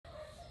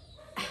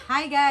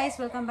Hi guys,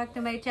 welcome back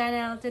to my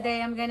channel. Today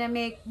I'm gonna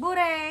make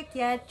burek,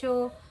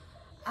 yacho,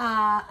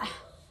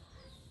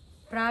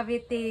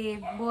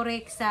 praviti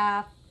burek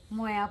sa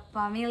moja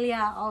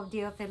familia of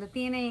the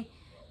Filipina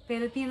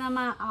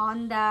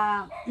on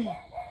the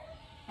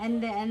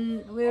and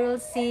then we will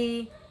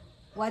see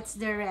what's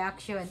their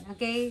reaction.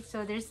 Okay,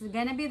 so there's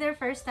gonna be their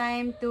first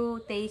time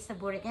to taste a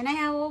burek, and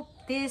I hope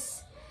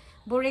this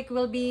burek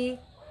will be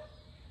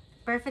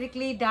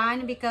perfectly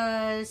done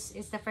because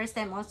it's the first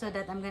time also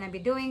that I'm gonna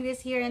be doing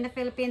this here in the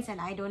Philippines, and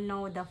I don't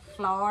know the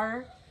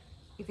flour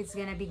if it's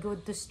gonna be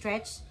good to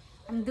stretch.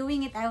 I'm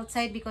doing it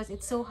outside because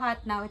it's so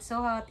hot now. It's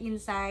so hot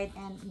inside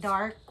and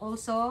dark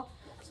also,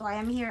 so I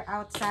am here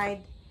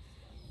outside.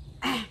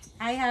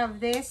 I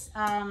have this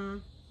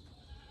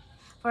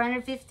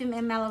 450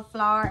 ml of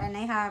flour, and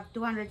I have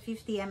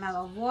 250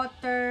 ml of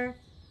water,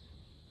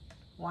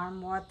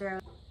 warm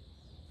water.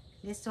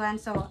 This one,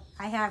 so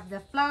I have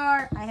the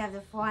flour, I have the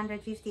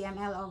 450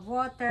 ml of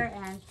water,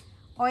 and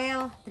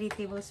oil, 3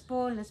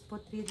 tablespoons. Let's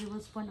put 3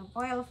 tablespoons of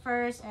oil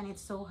first, and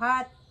it's so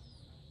hot.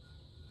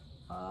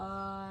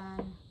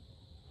 1,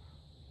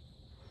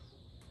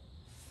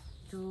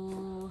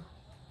 2,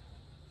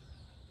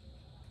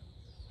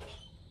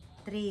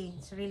 3.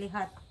 It's really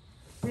hot.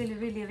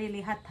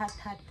 Really hot.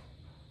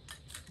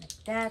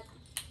 Like that.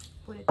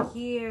 Put it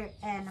here,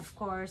 and of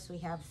course we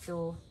have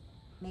to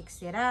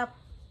mix it up.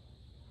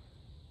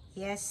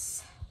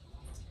 Yes,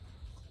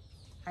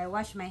 I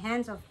wash my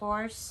hands, of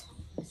course.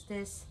 What's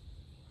this?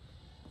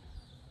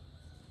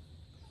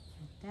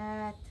 Like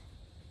that.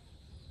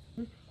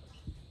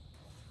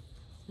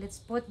 Let's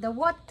put the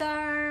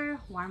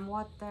water, warm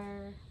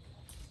water.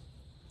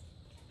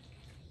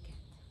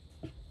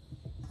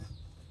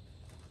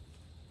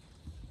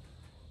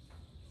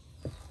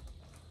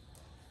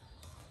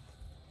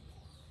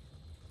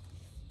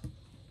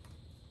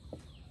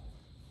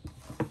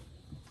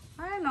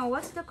 I don't know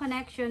what's the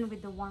connection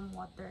with the warm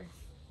water.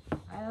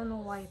 I don't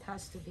know why it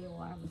has to be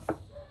warm.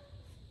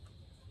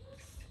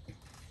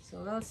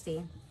 So we'll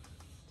see.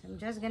 So I'm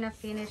just gonna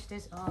finish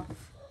this off,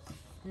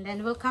 and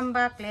then we'll come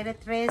back, let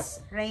it raise,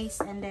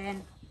 and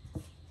then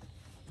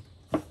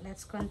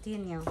let's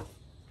continue.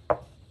 Oh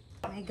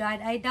my God,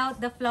 I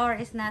doubt the flour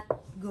is not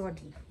good.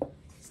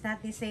 It's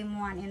not the same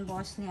one in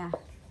Bosnia.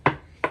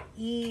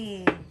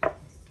 Eee.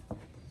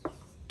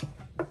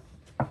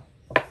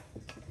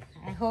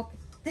 I hope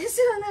this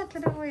will not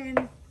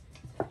ruin.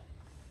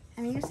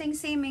 I'm using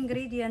same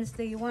ingredients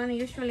the one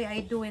usually I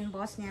do in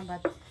Bosnia,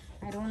 but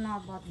I don't know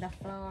about the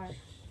flour.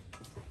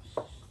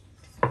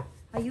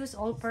 I use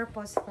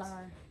all-purpose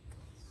flour,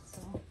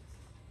 so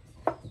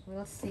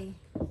we'll see.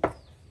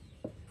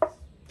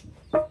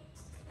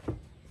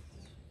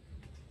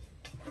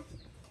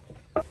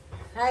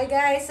 Hi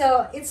guys,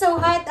 so it's so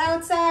hot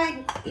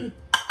outside.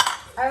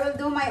 I will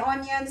do my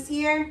onions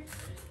here.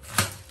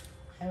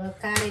 I will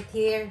cut it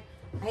here.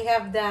 I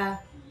have the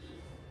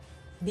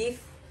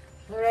beef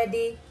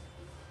already,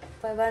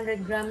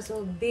 500 grams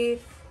of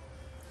beef.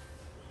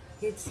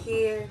 It's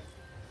here.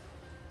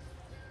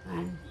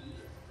 And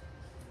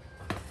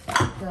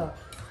so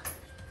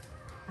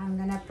I'm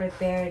gonna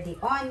prepare the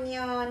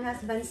onion.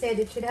 Husband said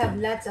it should have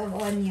lots of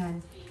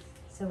onion,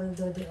 so we'll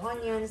do the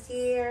onions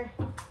here.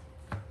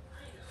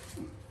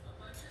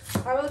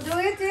 I will do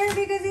it here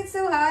because it's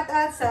so hot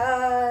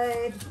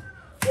outside.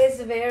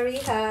 It's very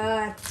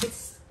hot.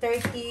 It's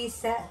 30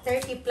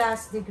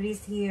 plus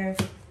degrees here,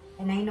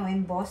 and I know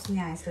in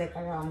Bosnia it's like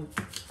around,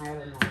 I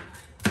don't know,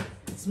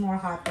 it's more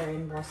hotter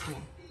in Bosnia.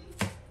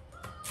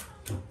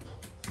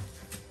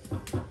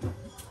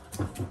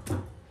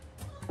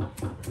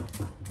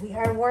 We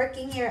are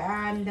working here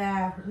on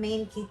the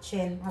main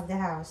kitchen of the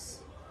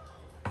house.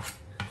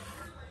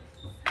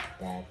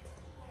 That.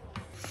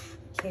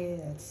 Okay,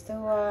 that's the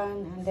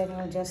one, and then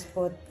we'll just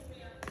put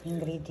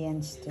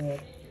ingredients to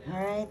it.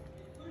 Alright,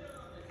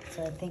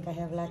 so I think I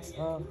have lots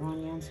of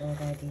onions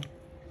already.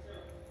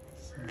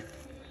 So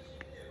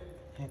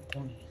that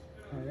one.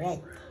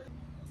 Alright,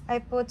 I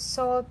put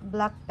salt,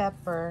 black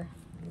pepper,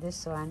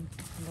 this one,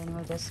 and then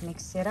we'll just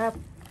mix it up.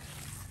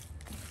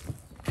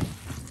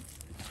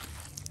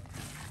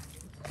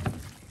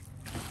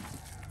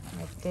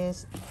 Like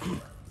this.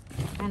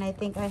 And I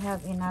think I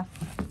have enough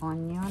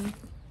onion.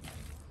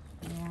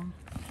 Yeah,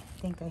 I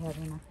think I have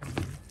enough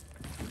onion.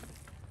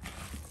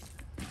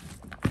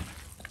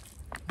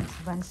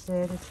 Husband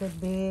said it should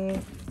be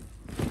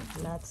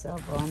lots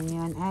of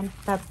onion and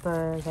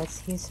pepper. That's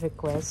his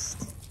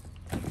request.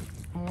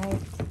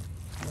 Alright,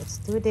 let's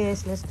do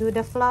this. Let's do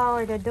the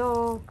flour, the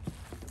dough.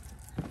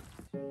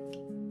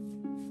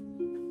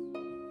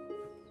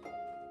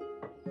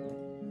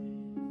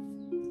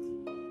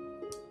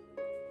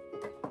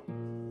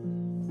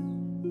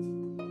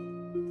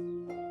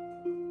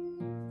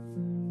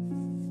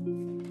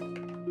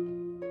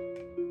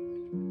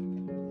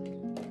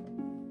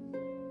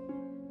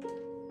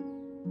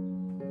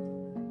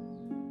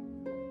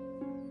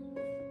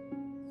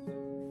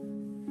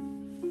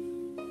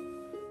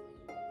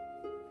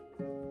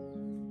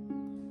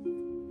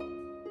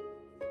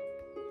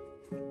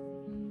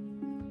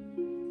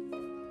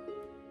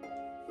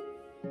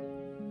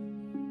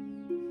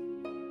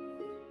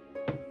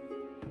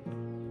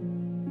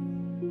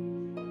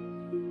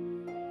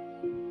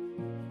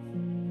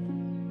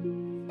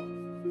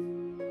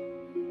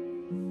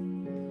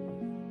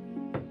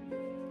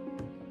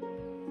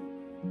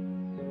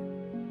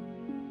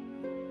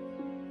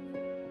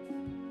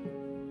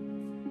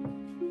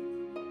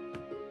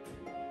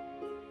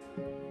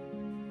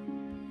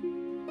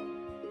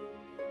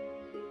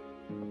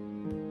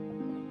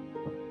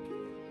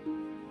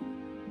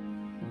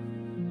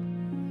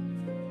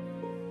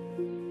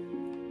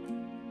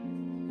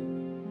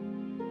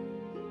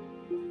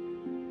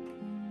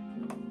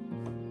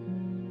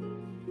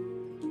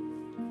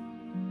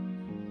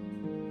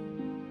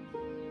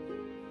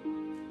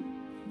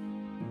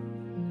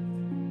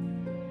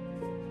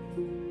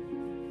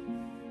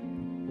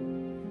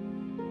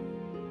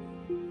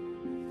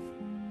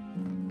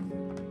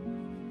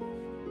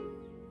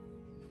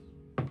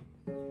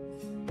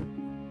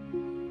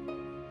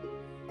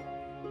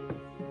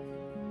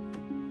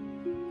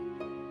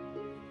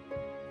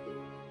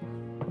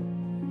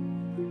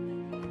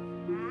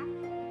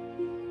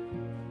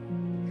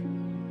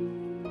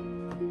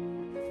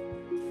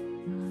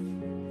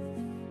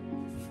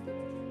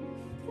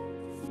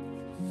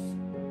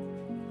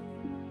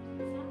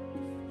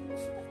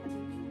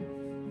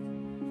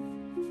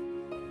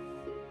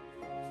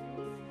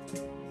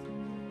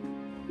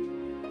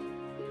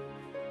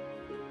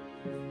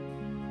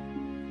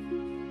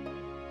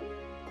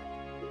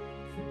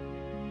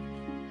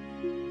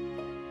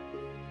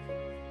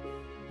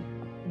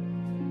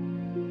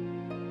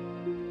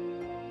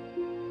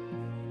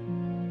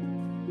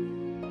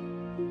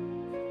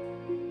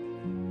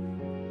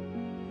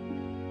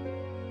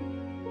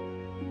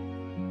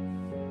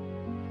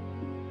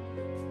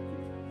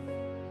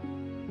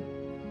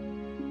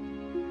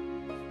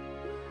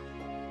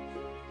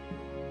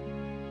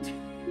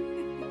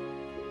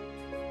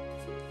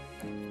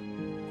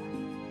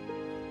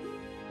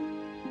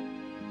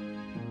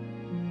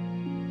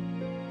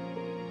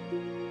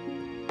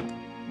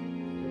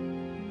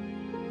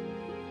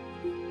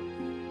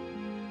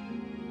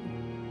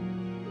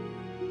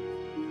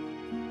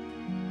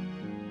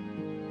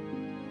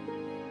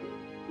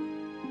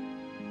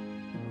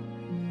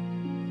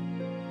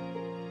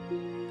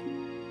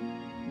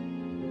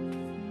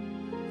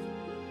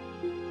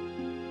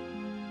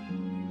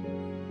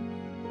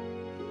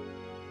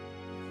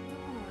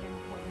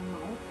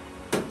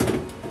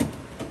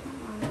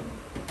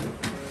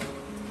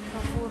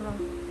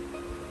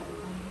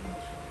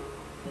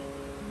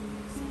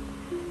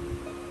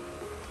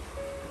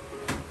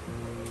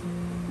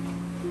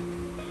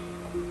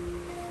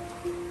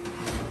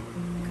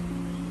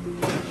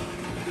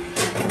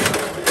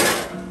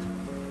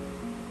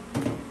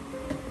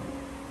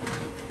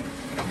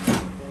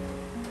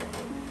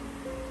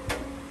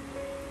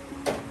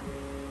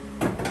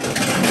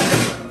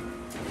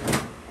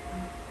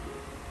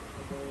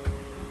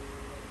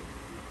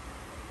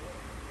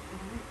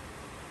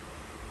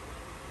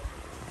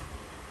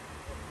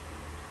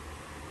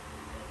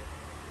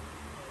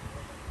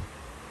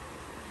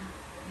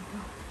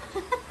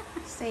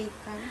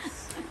 seconds.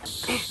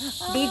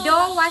 The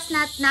dough was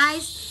not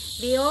nice.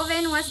 The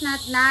oven was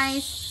not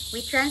nice.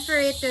 We transfer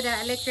it to the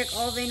electric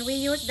oven. We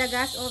use the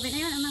gas oven.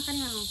 Ayun, ama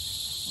kanina.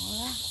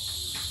 Wala.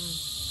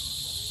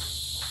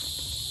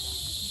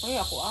 Ay,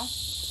 ako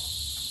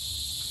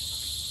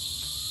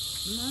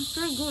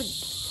Very good.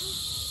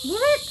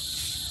 Burek!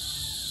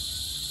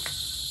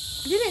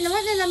 Dili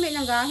naman nilami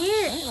ng gahi.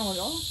 Ay,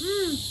 mahulo.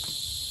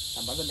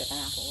 Tabagod ka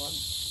na ako.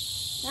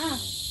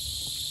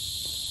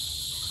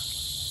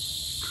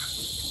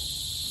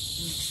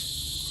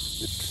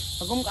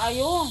 Pagong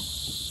kayo.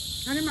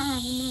 Ano mga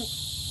humuk?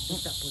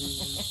 Ito po rin.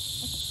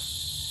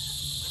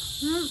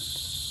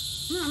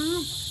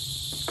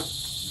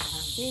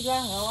 Sila,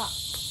 gawa.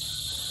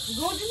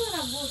 Good mo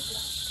na, good.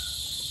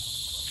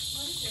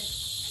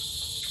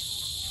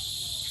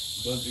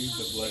 Don't eat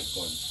the black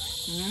one.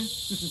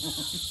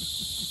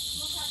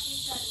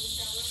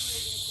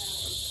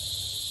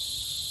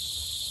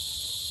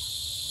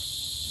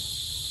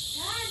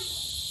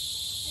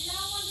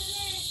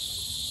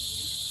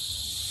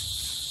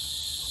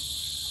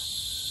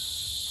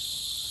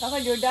 Saka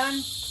Jordan.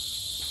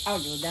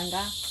 Jordan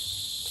ka.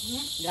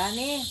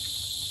 Gani.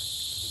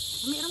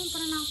 Mayroon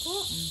pa rin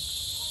ako.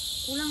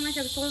 Kulang na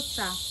siya salt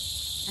sa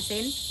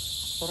asin.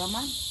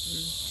 Turaman.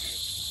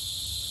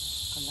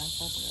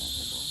 Kalasa pala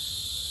ako doon.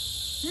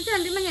 Nito,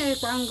 hindi man niya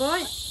ikuanggoy.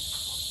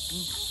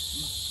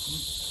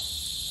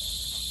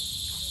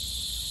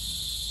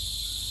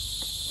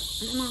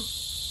 Ano mo?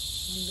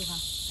 Nando ha.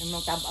 Ay,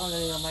 magtabang na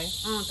rin naman.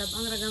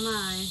 Tabang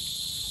ragamay.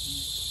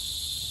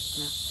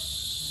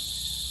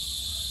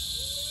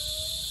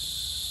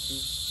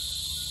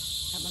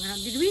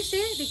 Did we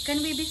see? Can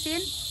we be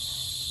seen?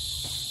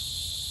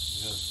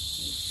 Yes.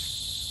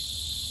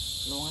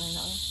 Lungan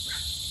na ako.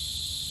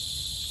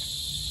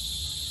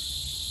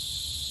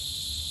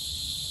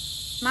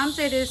 Mom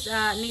said this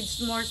needs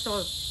more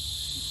salt.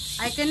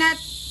 I cannot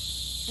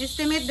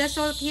estimate the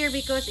salt here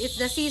because it's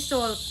the sea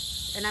salt,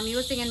 and I'm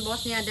using in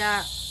Bosnia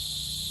the.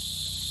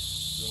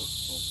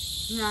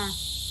 Yeah,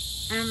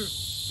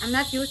 I'm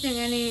not using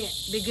any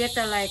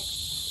vegeta like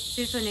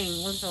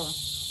seasoning also.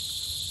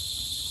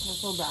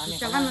 Sobrang ani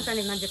Isa pa ka lang.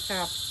 mataling magic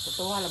sarap.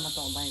 Totoo, alam mo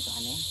ito ba ito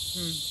ani?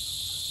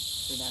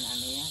 Sudah na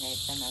ano yan. Kahit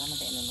ka na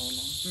matay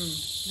inununan.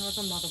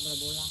 Nakasang bata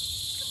bola.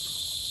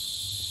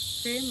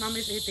 See, Mom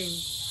is eating.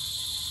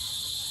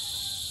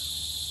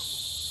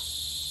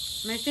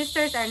 My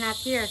sisters are not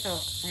here, so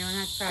I will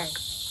not try.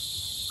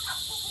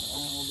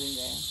 Ang ubin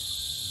dyan.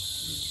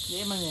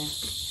 Hindi man yan.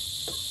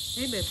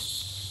 Hey, babe.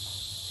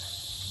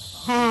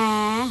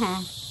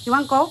 You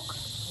want Coke?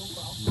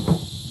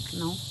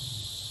 No.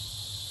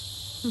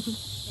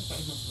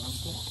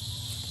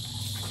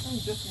 Ang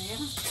Diyos na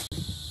yan.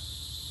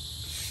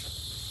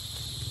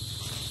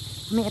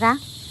 Mira?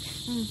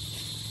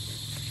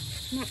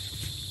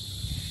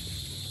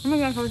 Ano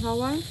yan,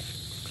 sasawan?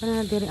 Kana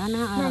na diri,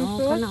 ana.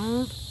 Kana,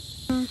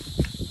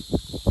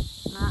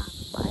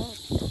 bait.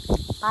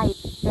 Bait,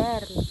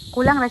 there.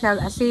 Kulang na siya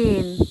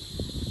asin.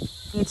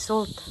 Need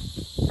salt.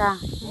 Ta.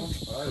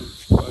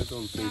 I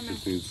don't think it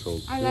needs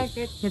salt. I like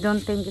it. You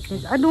don't think it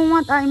needs. I don't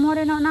want. Ay, mo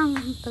rin nang.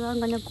 Talagang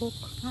ganyan cook.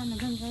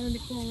 Nagan kayo,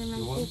 di ko nga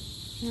You want?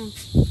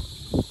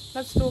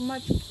 That's too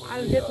much.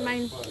 I'll get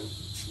mine.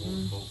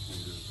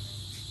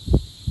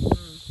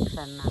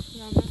 Sana.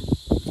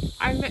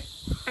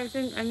 I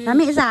think I need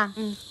Lami isa.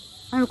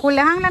 Ay,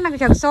 kulang lang na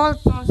siya salt.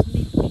 sauce,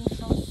 dipping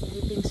sauce.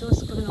 Dipping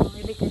sauce. Kuno,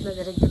 hindi kita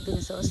direct dipping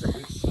sauce.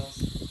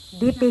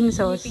 Dipping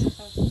sauce.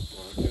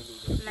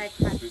 Like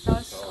hot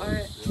sauce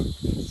or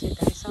Sweet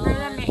and sour.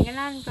 lami,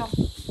 ganan to.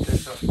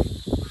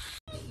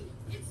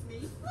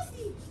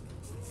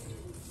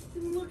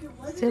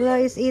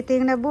 Sila is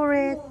eating the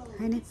burek.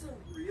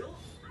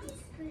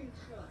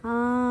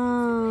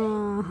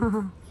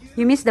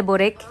 You miss the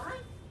burek?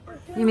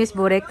 You miss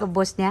burek of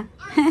Bosnia?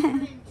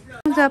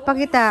 So,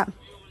 pakita.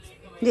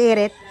 Do you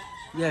eat it?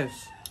 Yes.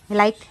 You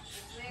like?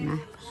 Nah.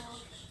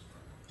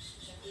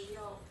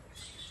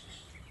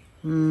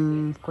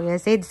 Kuya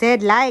Sid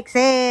said likes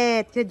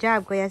it. Good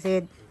job, Kuya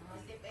Sid.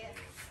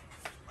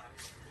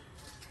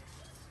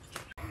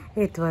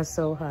 It was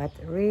so hot,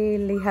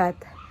 really hot.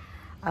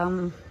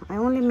 I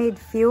only made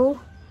few.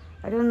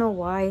 I don't know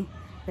why.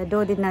 The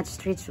dough did not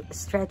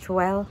stretch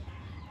well.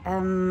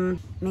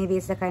 Maybe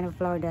it's the kind of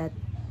flour that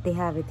they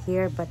have it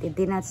here, but it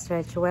did not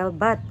stretch well.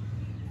 But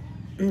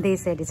they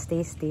said it's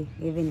tasty,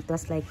 even it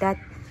was like that.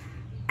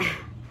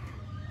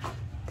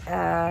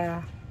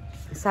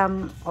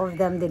 Some of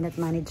them did not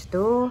manage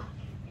to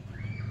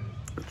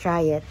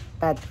try it,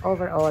 but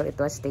overall it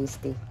was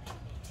tasty.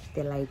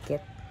 They like it.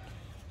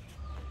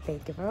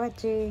 Thank you for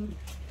watching.